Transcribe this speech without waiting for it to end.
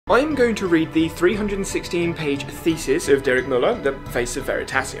I'm going to read the 316-page thesis of Derek Muller, The Face of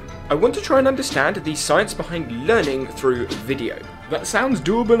Veritasium. I want to try and understand the science behind learning through video. That sounds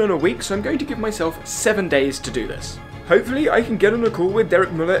doable in a week, so I'm going to give myself 7 days to do this. Hopefully I can get on a call with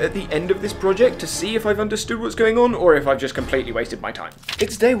Derek Muller at the end of this project to see if I've understood what's going on or if I've just completely wasted my time.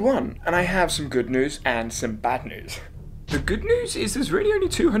 It's day 1, and I have some good news and some bad news. The good news is there's really only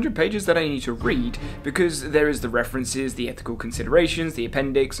 200 pages that I need to read, because there is the references, the ethical considerations, the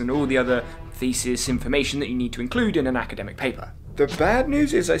appendix, and all the other thesis information that you need to include in an academic paper. The bad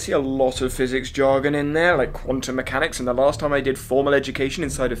news is I see a lot of physics jargon in there, like quantum mechanics, and the last time I did formal education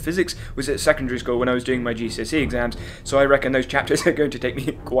inside of physics was at secondary school when I was doing my GCSE exams, so I reckon those chapters are going to take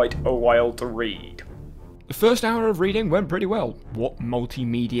me quite a while to read. The first hour of reading went pretty well. What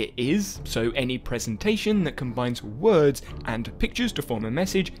multimedia is, so any presentation that combines words and pictures to form a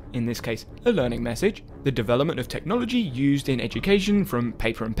message, in this case a learning message, the development of technology used in education from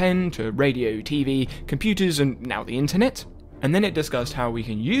paper and pen to radio, TV, computers and now the internet. And then it discussed how we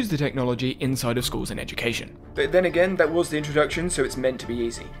can use the technology inside of schools and education. But then again, that was the introduction, so it's meant to be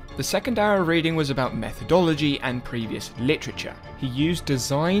easy. The second hour of reading was about methodology and previous literature. He used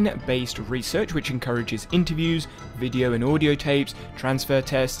design-based research which encourages interviews, video and audio tapes, transfer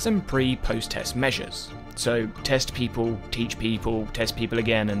tests and pre-post-test measures. So test people, teach people, test people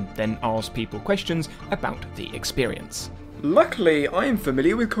again, and then ask people questions about the experience. Luckily, I am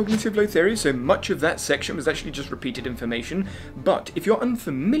familiar with cognitive load theory, so much of that section was actually just repeated information, but if you're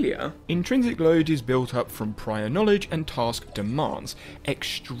unfamiliar, intrinsic load is built up from prior knowledge and task demands.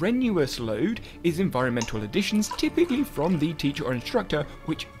 Extraneous load is environmental additions, typically from the teacher or instructor,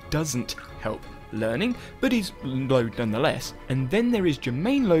 which doesn't help learning, but is load nonetheless. And then there is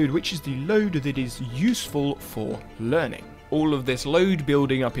germane load, which is the load that is useful for learning. All of this load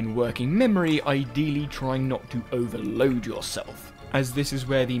building up in working memory, ideally trying not to overload yourself, as this is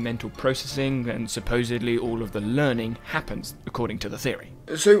where the mental processing and supposedly all of the learning happens, according to the theory.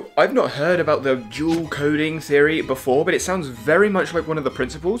 So, I've not heard about the dual coding theory before, but it sounds very much like one of the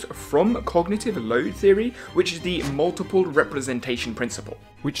principles from cognitive load theory, which is the multiple representation principle,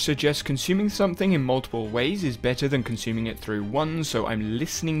 which suggests consuming something in multiple ways is better than consuming it through one, so I'm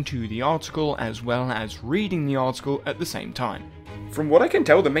listening to the article as well as reading the article at the same time. From what I can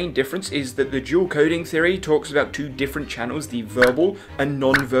tell, the main difference is that the dual coding theory talks about two different channels, the verbal and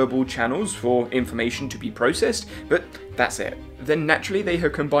non-verbal channels for information to be processed, but that's it. Then naturally they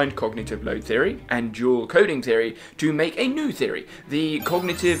have combined cognitive load theory and dual coding theory to make a new theory, the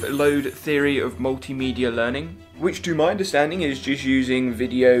cognitive load theory of multimedia learning, which to my understanding is just using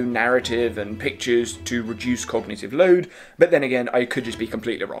video, narrative and pictures to reduce cognitive load, but then again I could just be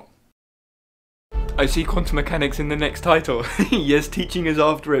completely wrong. I see quantum mechanics in the next title. Yes, teaching is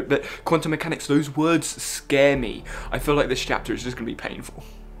after it, but quantum mechanics, those words scare me. I feel like this chapter is just going to be painful.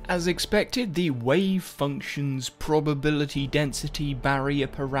 As expected, the wave functions, probability, density, barrier,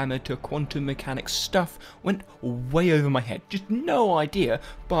 parameter, quantum mechanics stuff went way over my head. Just no idea,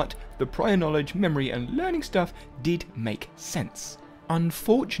 but the prior knowledge, memory and learning stuff did make sense.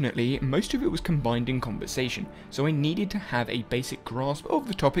 Unfortunately, most of it was combined in conversation, so I needed to have a basic grasp of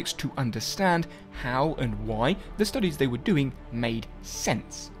the topics to understand how and why the studies they were doing made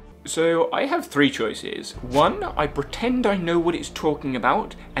sense. So I have 3 choices. 1, I pretend I know what it's talking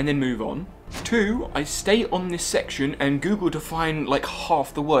about and then move on. 2, I stay on this section and Google to find like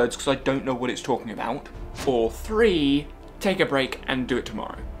half the words because I don't know what it's talking about. Or 3, take a break and do it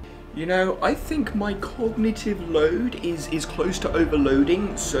tomorrow. You know, I think my cognitive load is close to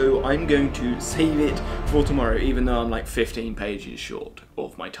overloading, so I'm going to save it for tomorrow, even though I'm like 15 pages short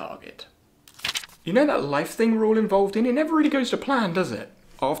of my target. You know that life thing we're all involved in? It never really goes to plan, does it?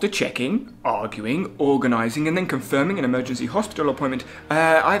 After checking, arguing, organising, and then confirming an emergency hospital appointment,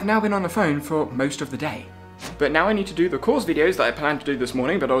 I've now been on the phone for most of the day. But now I need to do the course videos that I planned to do this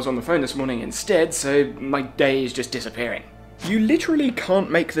morning, but I was on the phone this morning instead, so my day is just disappearing. You literally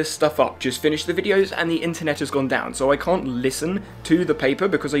can't make this stuff up. Just finish the videos and the internet has gone down, so I can't listen to the paper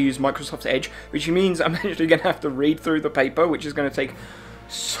because I use Microsoft Edge, which means I'm actually going to have to read through the paper, which is going to take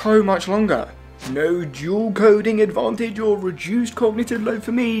so much longer. No dual coding advantage or reduced cognitive load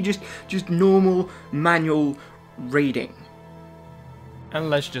for me, just normal manual reading.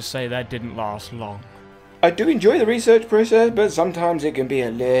 And let's just say that didn't last long. I do enjoy the research process, but sometimes it can be a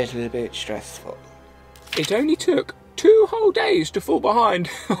little bit stressful. It only took 2 whole days to fall behind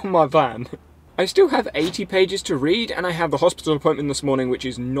on my plan. I still have 80 pages to read and I have the hospital appointment this morning, which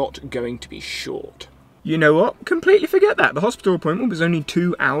is not going to be short. You know what? Completely forget that. The hospital appointment was only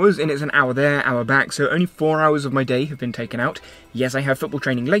 2 hours and it's an hour there, hour back, so only 4 hours of my day have been taken out. Yes, I have football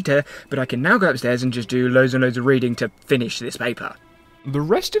training later, but I can now go upstairs and just do loads and loads of reading to finish this paper. The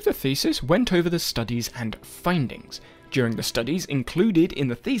rest of the thesis went over the studies and findings. During the studies included in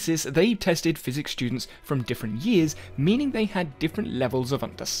the thesis, they tested physics students from different years, meaning they had different levels of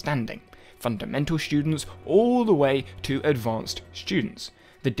understanding. Fundamental students all the way to advanced students.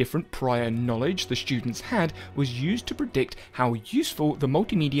 The different prior knowledge the students had was used to predict how useful the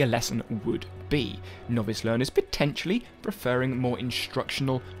multimedia lesson would be. Novice learners potentially preferring more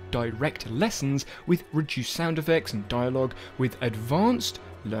instructional, direct lessons with reduced sound effects and dialogue, with advanced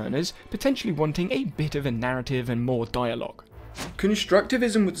learners potentially wanting a bit of a narrative and more dialogue.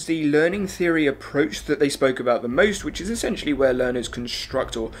 Constructivism was the learning theory approach that they spoke about the most, which is essentially where learners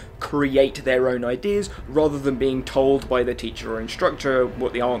construct or create their own ideas rather than being told by the teacher or instructor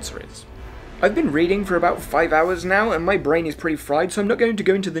what the answer is. I've been reading for about 5 hours now and my brain is pretty fried, so I'm not going to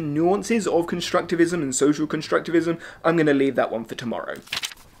go into the nuances of constructivism and social constructivism. I'm going to leave that one for tomorrow.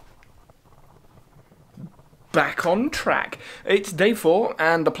 Back on track. It's day 4,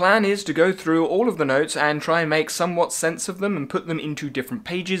 and the plan is to go through all of the notes and try and make somewhat sense of them and put them into different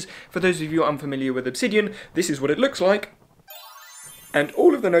pages. For those of you unfamiliar with Obsidian, this is what it looks like. And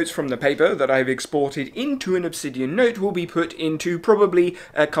all of the notes from the paper that I've exported into an Obsidian note will be put into probably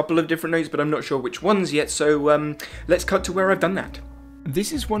a couple of different notes, but I'm not sure which ones yet, so let's cut to where I've done that.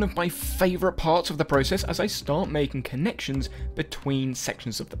 This is one of my favourite parts of the process as I start making connections between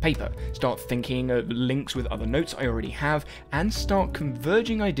sections of the paper, start thinking of links with other notes I already have, and start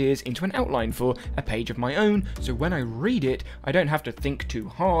converging ideas into an outline for a page of my own, so when I read it, I don't have to think too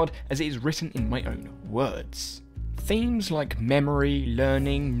hard as it is written in my own words. Themes like memory,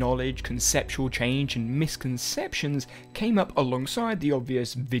 learning, knowledge, conceptual change, and misconceptions came up alongside the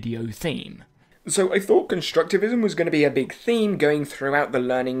obvious video theme. So I thought constructivism was going to be a big theme going throughout the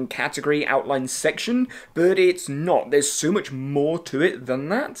learning category outline section, but it's not. There's so much more to it than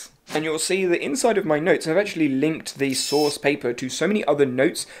that. And you'll see that inside of my notes I've actually linked the source paper to so many other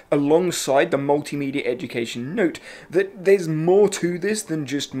notes alongside the multimedia education note that there's more to this than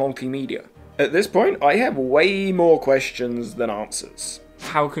just multimedia. At this point, I have way more questions than answers.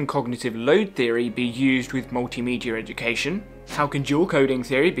 How can cognitive load theory be used with multimedia education? How can dual coding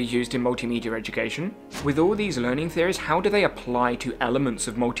theory be used in multimedia education? With all these learning theories, how do they apply to elements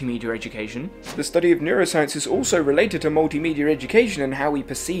of multimedia education? The study of neuroscience is also related to multimedia education and how we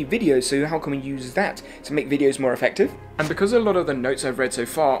perceive videos, so how can we use that to make videos more effective? And because a lot of the notes I've read so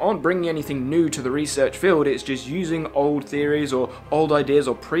far aren't bringing anything new to the research field, it's just using old theories or old ideas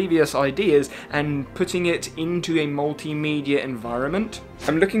or previous ideas and putting it into a multimedia environment.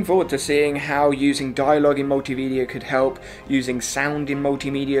 I'm looking forward to seeing how using dialogue in multimedia could help, using sound in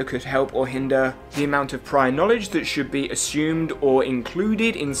multimedia could help or hinder, the amount of prior knowledge that should be assumed or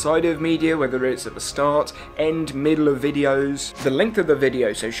included inside of media, whether it's at the start, end, middle of videos, the length of the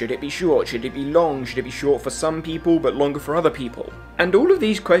video, so should it be short, should it be long, should it be short for some people but longer for other people? And all of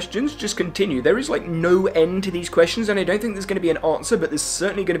these questions just continue. There is like no end to these questions, and I don't think there's going to be an answer, but there's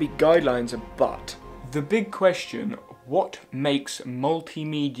certainly going to be guidelines. But the big question, what makes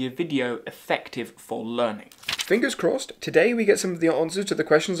multimedia video effective for learning? Fingers crossed, today we get some of the answers to the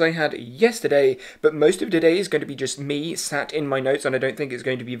questions I had yesterday, but most of today is going to be just me sat in my notes, and I don't think it's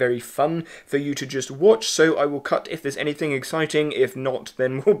going to be very fun for you to just watch, so I will cut if there's anything exciting. If not,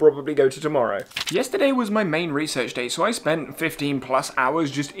 then we'll probably go to tomorrow. Yesterday was my main research day, so I spent 15 plus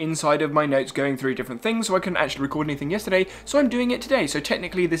hours just inside of my notes going through different things, so I couldn't actually record anything yesterday, so I'm doing it today. So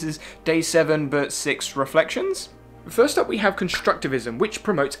technically this is day 7, but 6 reflections. First up we have constructivism, which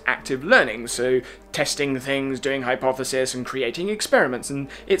promotes active learning, so testing things, doing hypothesis and creating experiments, and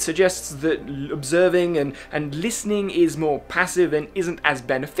it suggests that observing and listening is more passive and isn't as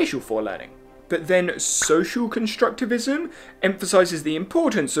beneficial for learning. But then social constructivism emphasizes the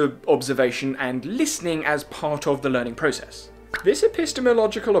importance of observation and listening as part of the learning process. This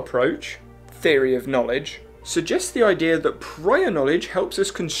epistemological approach, theory of knowledge, suggests the idea that prior knowledge helps us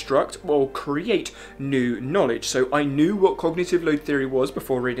construct or create new knowledge. So I knew what cognitive load theory was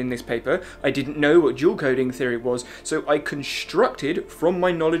before reading this paper. I didn't know what dual coding theory was, so I constructed from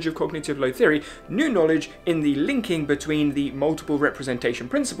my knowledge of cognitive load theory new knowledge in the linking between the multiple representation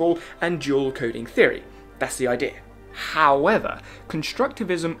principle and dual coding theory. That's the idea. However,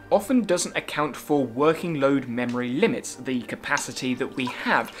 constructivism often doesn't account for working load memory limits, the capacity that we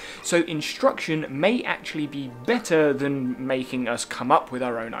have, so instruction may actually be better than making us come up with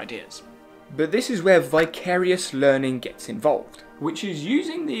our own ideas. But this is where vicarious learning gets involved, which is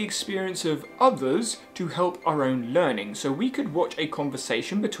using the experience of others to help our own learning. So we could watch a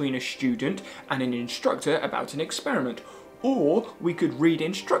conversation between a student and an instructor about an experiment, or we could read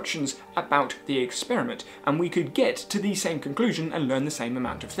instructions about the experiment, and we could get to the same conclusion and learn the same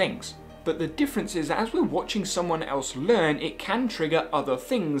amount of things. But the difference is that as we're watching someone else learn, it can trigger other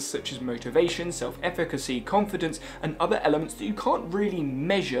things such as motivation, self-efficacy, confidence, and other elements that you can't really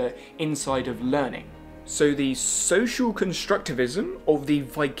measure inside of learning. So the social constructivism of the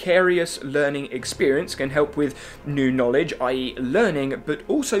vicarious learning experience can help with new knowledge, i.e. learning, but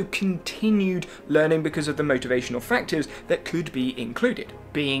also continued learning because of the motivational factors that could be included.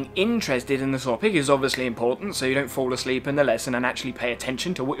 Being interested in the topic is obviously important, so you don't fall asleep in the lesson and actually pay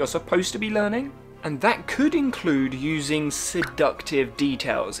attention to what you're supposed to be learning. And that could include using seductive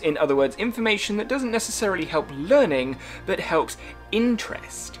details, in other words, information that doesn't necessarily help learning, but helps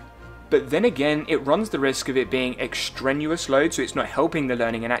interest. But then again, it runs the risk of it being extraneous load, so it's not helping the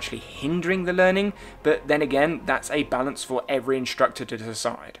learning and actually hindering the learning, but then again, that's a balance for every instructor to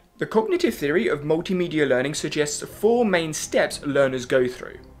decide. The cognitive theory of multimedia learning suggests 4 main steps learners go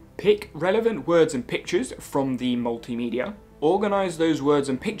through. Pick relevant words and pictures from the multimedia, organize those words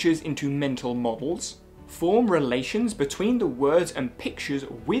and pictures into mental models, form relations between the words and pictures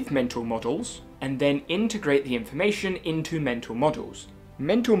with mental models, and then integrate the information into mental models.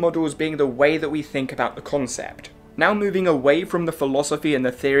 Mental models being the way that we think about the concept. Now moving away from the philosophy and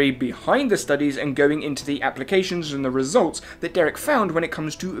the theory behind the studies and going into the applications and the results that Derek found when it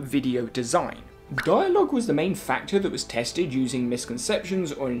comes to video design. Dialogue was the main factor that was tested using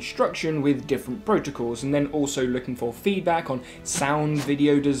misconceptions or instruction with different protocols, and then also looking for feedback on sound,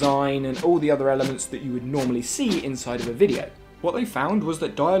 video design, and all the other elements that you would normally see inside of a video. What they found was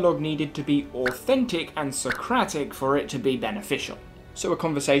that dialogue needed to be authentic and Socratic for it to be beneficial. So a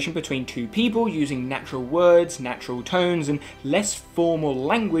conversation between 2 people using natural words, natural tones, and less formal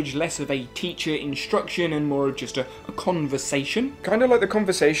language, less of a teacher instruction and more of just a conversation. Kind of like the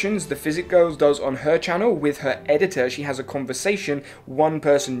conversations the Physics Girl does on her channel with her editor. She has a conversation, one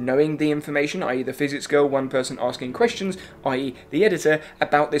person knowing the information, i.e. the Physics Girl, one person asking questions, i.e. the editor,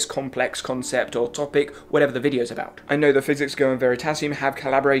 about this complex concept or topic, whatever the video's about. I know the Physics Girl and Veritasium have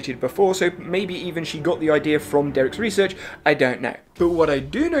collaborated before, so maybe even she got the idea from Derek's research, I don't know. But what I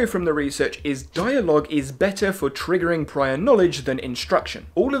do know from the research is dialogue is better for triggering prior knowledge than instruction.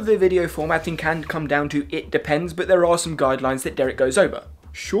 All of the video formatting can come down to it depends, but there are some guidelines that Derek goes over.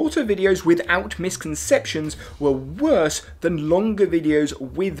 Shorter videos without misconceptions were worse than longer videos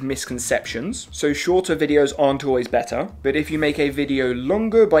with misconceptions, so shorter videos aren't always better, but if you make a video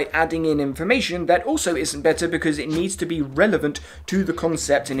longer by adding in information, that also isn't better because it needs to be relevant to the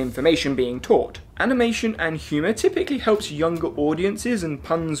concept and information being taught. Animation and humour typically helps younger audiences, and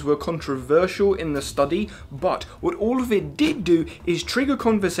puns were controversial in the study, but what all of it did do is trigger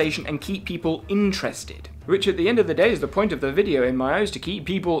conversation and keep people interested. Which at the end of the day is the point of the video in my eyes, to keep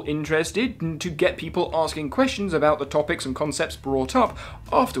people interested and to get people asking questions about the topics and concepts brought up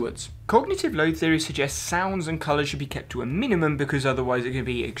afterwards. Cognitive load theory suggests sounds and colours should be kept to a minimum because otherwise it can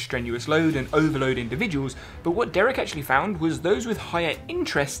be extraneous load and overload individuals, but what Derek actually found was those with higher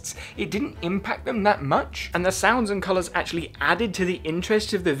interests, it didn't impact them that much, and the sounds and colours actually added to the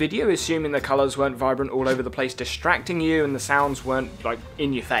interest of the video, assuming the colours weren't vibrant all over the place distracting you and the sounds weren't like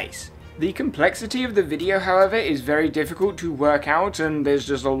in your face. The complexity of the video, however, is very difficult to work out, and there's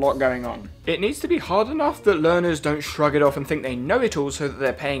just a lot going on. It needs to be hard enough that learners don't shrug it off and think they know it all so that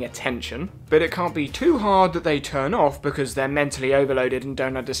they're paying attention, but it can't be too hard that they turn off because they're mentally overloaded and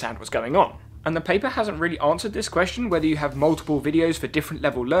don't understand what's going on. And the paper hasn't really answered this question, whether you have multiple videos for different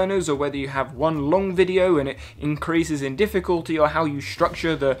level learners or whether you have one long video and it increases in difficulty, or how you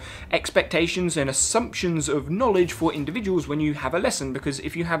structure the expectations and assumptions of knowledge for individuals when you have a lesson. Because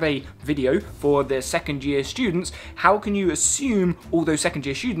if you have a video for the second year students, how can you assume all those second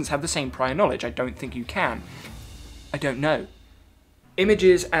year students have the same prior knowledge? I don't think you can. I don't know.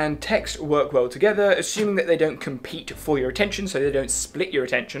 Images and text work well together, assuming that they don't compete for your attention, so they don't split your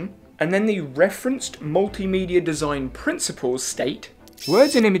attention. And then the referenced multimedia design principles state,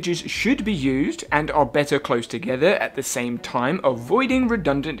 words and images should be used and are better close together at the same time, avoiding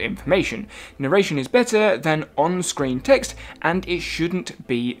redundant information. Narration is better than on-screen text, and it shouldn't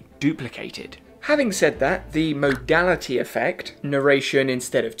be duplicated. Having said that, the modality effect, narration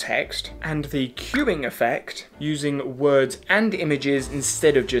instead of text, and the cueing effect, using words and images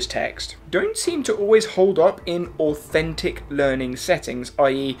instead of just text, don't seem to always hold up in authentic learning settings,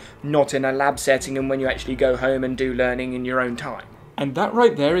 i.e. not in a lab setting and when you actually go home and do learning in your own time. And that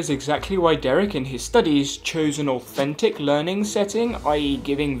right there is exactly why Derek in his studies chose an authentic learning setting, i.e.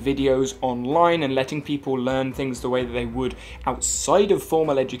 giving videos online and letting people learn things the way that they would outside of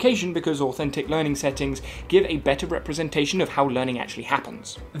formal education, because authentic learning settings give a better representation of how learning actually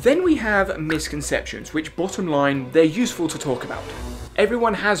happens. Then we have misconceptions, which bottom line, they're useful to talk about.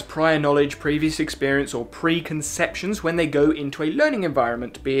 Everyone has prior knowledge, previous experience, or preconceptions when they go into a learning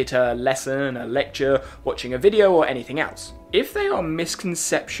environment, be it a lesson, a lecture, watching a video, or anything else. If they are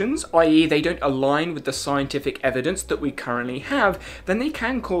misconceptions, i.e. they don't align with the scientific evidence that we currently have, then they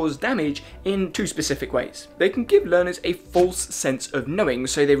can cause damage in two specific ways. They can give learners a false sense of knowing,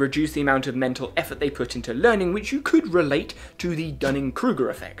 so they reduce the amount of mental effort they put into learning, which you could relate to the Dunning-Kruger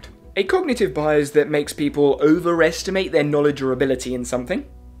effect. A cognitive bias that makes people overestimate their knowledge or ability in something,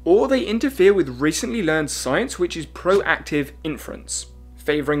 or they interfere with recently learned science, which is proactive inference,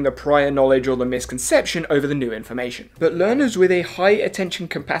 favouring the prior knowledge or the misconception over the new information. But learners with a high attention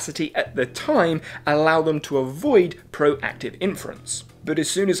capacity at the time allow them to avoid proactive inference. But as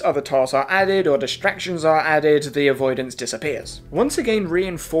soon as other tasks are added or distractions are added, the avoidance disappears. Once again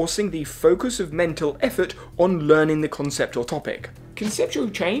reinforcing the focus of mental effort on learning the concept or topic. Conceptual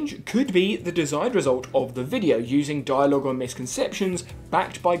change could be the desired result of the video, using dialogue or misconceptions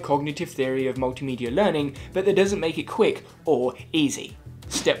backed by cognitive theory of multimedia learning, but that doesn't make it quick or easy.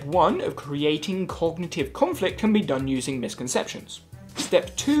 Step 1 of creating cognitive conflict can be done using misconceptions.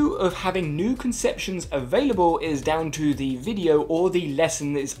 Step 2 of having new conceptions available is down to the video or the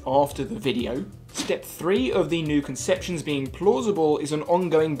lesson that is after the video. Step 3 of the new conceptions being plausible is an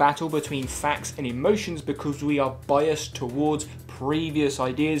ongoing battle between facts and emotions, because we are biased towards previous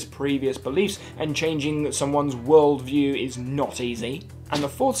ideas, previous beliefs, and changing someone's worldview is not easy. And the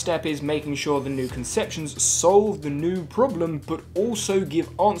fourth step is making sure the new conceptions solve the new problem, but also give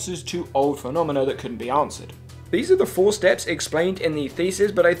answers to old phenomena that couldn't be answered. These are the 4 steps explained in the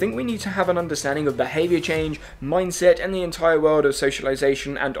thesis, but I think we need to have an understanding of behaviour change, mindset, and the entire world of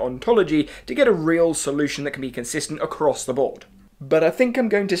socialization and ontology to get a real solution that can be consistent across the board. But I think I'm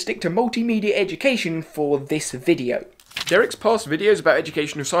going to stick to multimedia education for this video. Derek's past videos about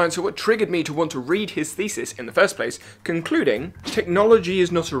education of science are what triggered me to want to read his thesis in the first place, concluding, technology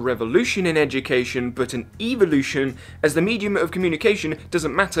is not a revolution in education, but an evolution, as the medium of communication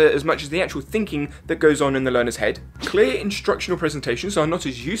doesn't matter as much as the actual thinking that goes on in the learner's head. Clear instructional presentations are not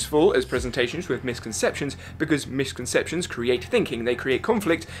as useful as presentations with misconceptions, because misconceptions create thinking, they create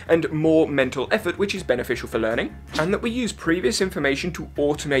conflict and more mental effort, which is beneficial for learning. And that we use previous information to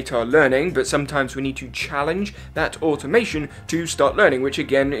automate our learning, but sometimes we need to challenge that automation to start learning, which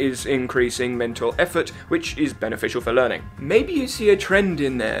again is increasing mental effort, which is beneficial for learning. Maybe you see a trend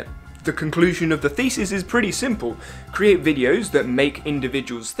in there. The conclusion of the thesis is pretty simple. Create videos that make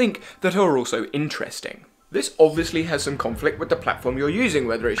individuals think that are also interesting. This obviously has some conflict with the platform you're using,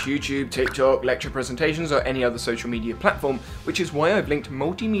 whether it's YouTube, TikTok, lecture presentations, or any other social media platform, which is why I've linked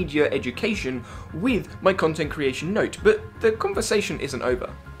multimedia education with my content creation note, but the conversation isn't over.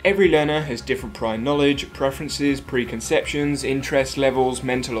 Every learner has different prior knowledge, preferences, preconceptions, interest levels,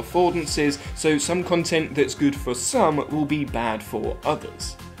 mental affordances, so some content that's good for some will be bad for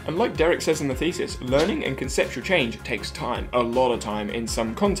others. And like Derek says in the thesis, learning and conceptual change takes time, a lot of time in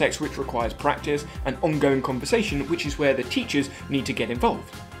some contexts, which requires practice and ongoing conversation, which is where the teachers need to get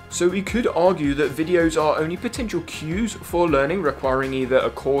involved. So we could argue that videos are only potential cues for learning, requiring either a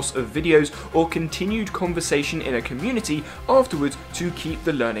course of videos or continued conversation in a community afterwards to keep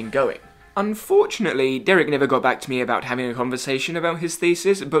the learning going. Unfortunately, Derek never got back to me about having a conversation about his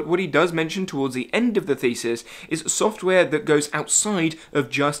thesis, but what he does mention towards the end of the thesis is software that goes outside of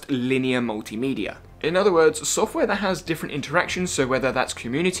just linear multimedia. In other words, software that has different interactions, so whether that's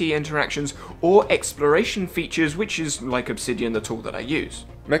community interactions or exploration features, which is like OBSIDIAN, the tool that I use.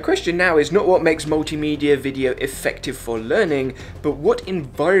 My question now is not what makes multimedia video effective for learning, but what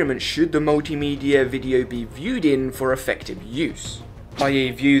environment should the multimedia video be viewed in for effective use?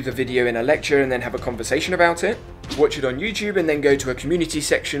 I.e. view the video in a lecture and then have a conversation about it, watch it on YouTube and then go to a community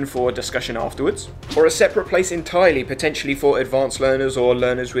section for discussion afterwards, or a separate place entirely, potentially for advanced learners or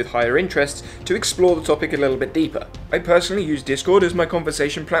learners with higher interests to explore the topic a little bit deeper. I personally use Discord as my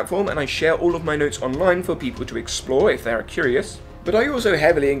conversation platform, and I share all of my notes online for people to explore if they are curious. But I also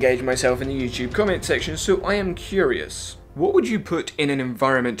heavily engage myself in the YouTube comment section, so I am curious. What would you put in an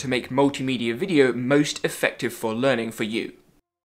environment to make multimedia video most effective for learning for you?